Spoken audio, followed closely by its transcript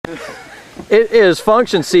It is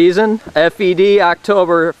function season, FED,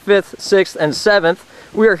 October 5th, 6th, and 7th.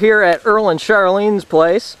 We are here at Earl and Charlenne's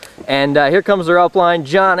place, and here comes their upline,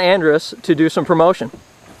 John Andrus, to do some promotion.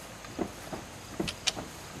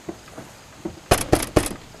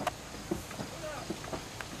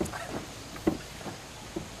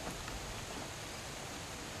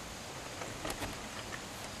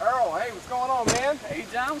 Earl, hey, what's going on, man? Hey,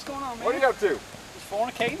 John, what's going on, man? What are you up to? Just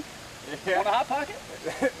fornicating? Yeah. Want a hot pocket?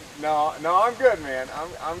 No, I'm good, man.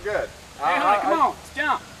 I'm good. Hey, honey, come on, let's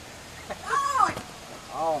jump.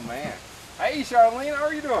 Oh, man. Hey, Charlene, how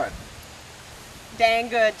are you doing? Dang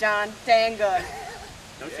good, John. Dang good.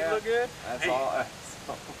 Don't you look good? That's hey. all.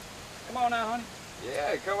 Come on now, honey.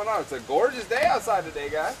 Yeah, coming on. It's a gorgeous day outside today,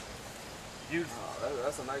 guys. Beautiful. Oh,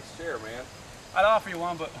 that's a nice chair, man. I'd offer you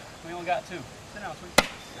one, but we only got two. Sit down, sweetie.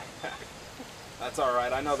 That's all right.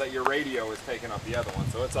 I know that your radio is taking up the other one,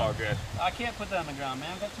 so it's all good. I can't put that on the ground, man.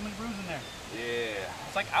 I've got too many bruises in there. Yeah.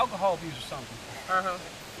 It's like alcohol abuse or something.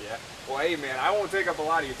 Yeah. Well, hey, man, I won't take up a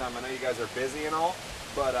lot of your time. I know you guys are busy and all,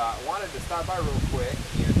 but I wanted to stop by real quick.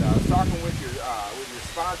 And I was talking with your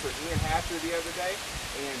sponsor, Ian Hatcher, the other day,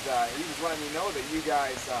 and he was letting me know that you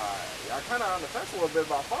guys are kind of on the fence a little bit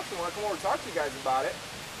about function. I want to come over and talk to you guys about it.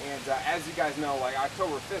 And as you guys know, like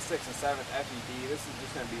October 5th, 6th, and 7th, FED, this is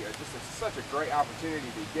just going to be such a great opportunity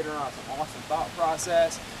to get around some awesome thought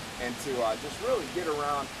process and to just really get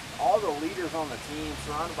around all the leaders on the team,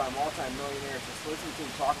 surrounded by multi-millionaires, just listen to them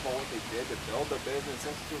talk about what they did to build their business,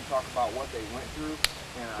 listen to them talk about what they went through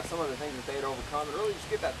and some of the things that they had overcome, and really just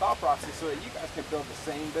get that thought process so that you guys can build the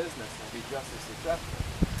same business and be just as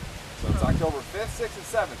successful. So it's October 5th, 6th, and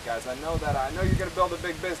 7th, guys. I know you're going to build a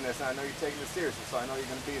big business, and I know you're taking it seriously, so I know you're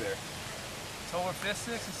going to be there. October 5th,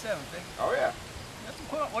 6th, and 7th, baby. Oh, yeah.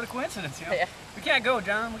 What a coincidence, you know? Yeah. We can't go,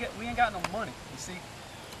 John. We ain't got no money, you see.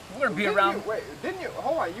 We're going to be around. Didn't you?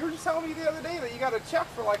 Hold on. You were just telling me the other day that you got a check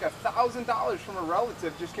for like $1,000 from a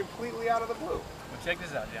relative just completely out of the blue. Well, check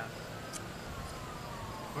this out, John.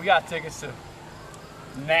 We got tickets to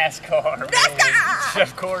NASCAR, man.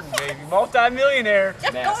 Jeff Gordon, baby. Multi-millionaire.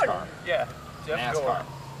 Jeff Gordon. Yeah, Jeff NASCAR. Gordon.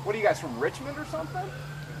 What are you guys, from Richmond or something?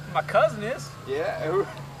 My cousin is. Yeah. Who?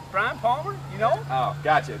 Brian Palmer, you know? Oh,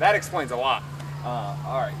 gotcha. That explains a lot.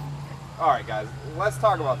 All right, guys. Let's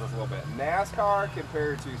talk about this a little bit. NASCAR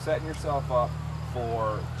compared to setting yourself up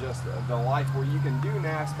for just the life where you can do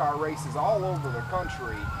NASCAR races all over the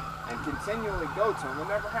country and continually go to them and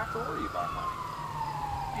never have to worry about money.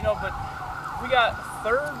 You know, but we got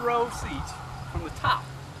third row seats from the top.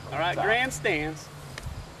 All right, grandstands,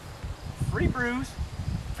 free brews,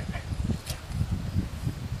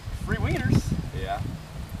 free wieners. Yeah.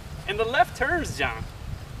 And the left turns, John.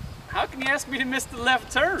 How can you ask me to miss the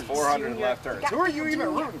left turns? 400 left turns. Who are you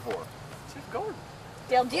even rooting for? Jeff Gordon.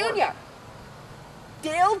 Dale Jr.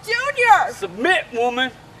 Dale Jr. Submit,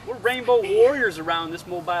 woman. We're rainbow warriors around this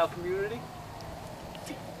mobile community.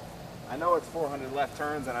 I know it's 400 left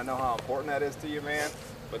turns, and I know how important that is to you, man.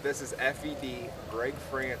 But this is FED, Greg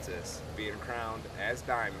Francis being crowned as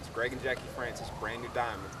diamonds. Greg and Jackie Francis, brand new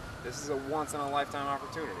diamonds. This is a once-in-a-lifetime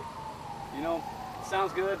opportunity. You know, it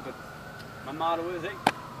sounds good, but my motto is, hey,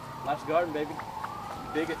 life's a garden, baby.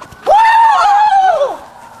 You dig it. Woo!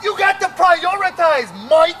 You got to prioritize,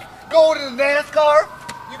 Mike. Go to the NASCAR.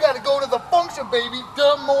 You got to go to the function, baby.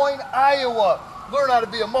 Des Moines, Iowa. Learn how to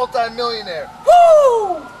be a multi-millionaire.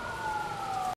 Woo!